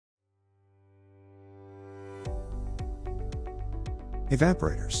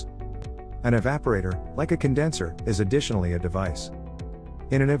Evaporators. An evaporator, like a condenser, is additionally a device.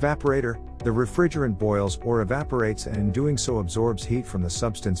 In an evaporator, the refrigerant boils or evaporates and in doing so absorbs heat from the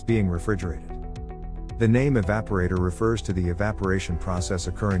substance being refrigerated. The name evaporator refers to the evaporation process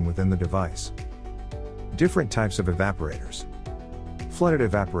occurring within the device. Different types of evaporators. Flooded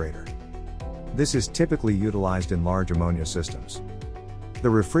evaporator. This is typically utilized in large ammonia systems. The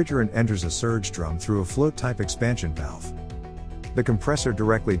refrigerant enters a surge drum through a float-type expansion valve. The compressor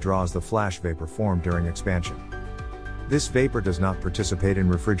directly draws the flash vapor formed during expansion. This vapor does not participate in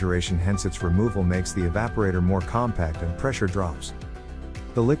refrigeration, hence its removal makes the evaporator more compact and pressure drops.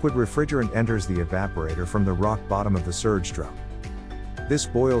 The liquid refrigerant enters the evaporator from the rock bottom of the surge drum. This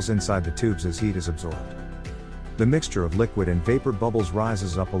boils inside the tubes as heat is absorbed. The mixture of liquid and vapor bubbles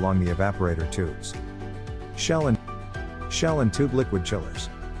rises up along the evaporator tubes. Shell and tube liquid chillers.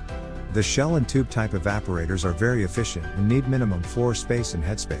 The shell and tube type evaporators are very efficient and need minimum floor space and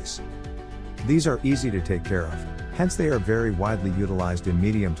headspace. These are easy to take care of, hence they are very widely utilized in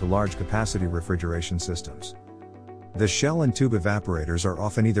medium to large capacity refrigeration systems. The shell and tube evaporators are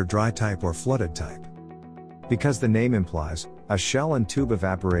often either dry type or flooded type. Because the name implies, a shell and tube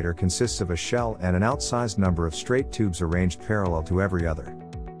evaporator consists of a shell and an outsized number of straight tubes arranged parallel to every other.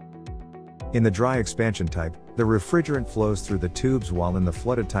 In the dry expansion type, the refrigerant flows through the tubes, while in the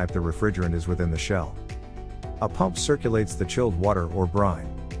flooded type the refrigerant is within the shell. A pump circulates the chilled water or brine.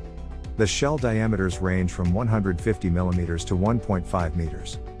 The shell diameters range from 150 mm to 1.5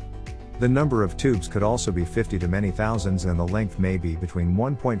 meters. The number of tubes could also be 50 to many thousands, and the length may be between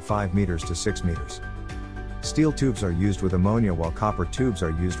 1.5 meters to 6 meters. Steel tubes are used with ammonia, while copper tubes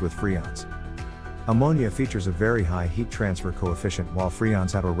are used with freons. Ammonia features a very high heat transfer coefficient, while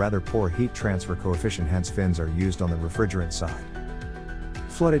freons have a rather poor heat transfer coefficient, hence fins are used on the refrigerant side.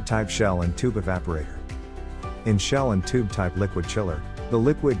 Flooded type shell and tube evaporator. In shell and tube type liquid chiller, the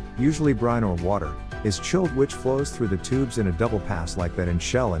liquid, usually brine or water, is chilled, which flows through the tubes in a double pass like that in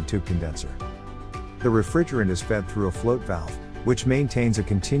shell and tube condenser. The refrigerant is fed through a float valve, which maintains a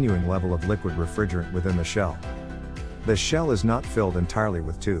continuing level of liquid refrigerant within the shell. The shell is not filled entirely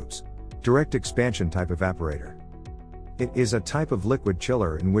with tubes. Direct expansion type evaporator. It is a type of liquid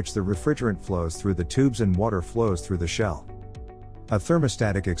chiller in which the refrigerant flows through the tubes and water flows through the shell. A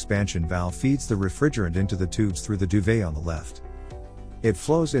thermostatic expansion valve feeds the refrigerant into the tubes through the duvet on the left. It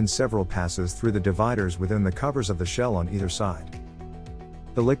flows in several passes through the dividers within the covers of the shell on either side.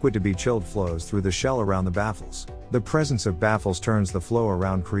 The liquid to be chilled flows through the shell around the baffles. The presence of baffles turns the flow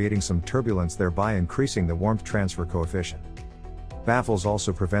around, creating some turbulence, thereby increasing the warmth transfer coefficient. Baffles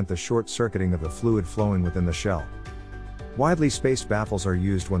also prevent the short-circuiting of the fluid flowing within the shell. Widely spaced baffles are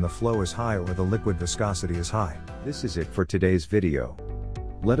used when the flow is high or the liquid viscosity is high. This is it for today's video.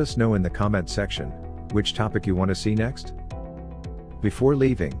 Let us know in the comment section which topic you want to see next. Before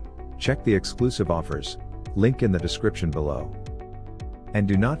leaving, check the exclusive offers, link in the description below. And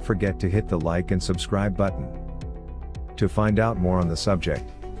do not forget to hit the like and subscribe button. To find out more on the subject,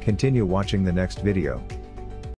 continue watching the next video.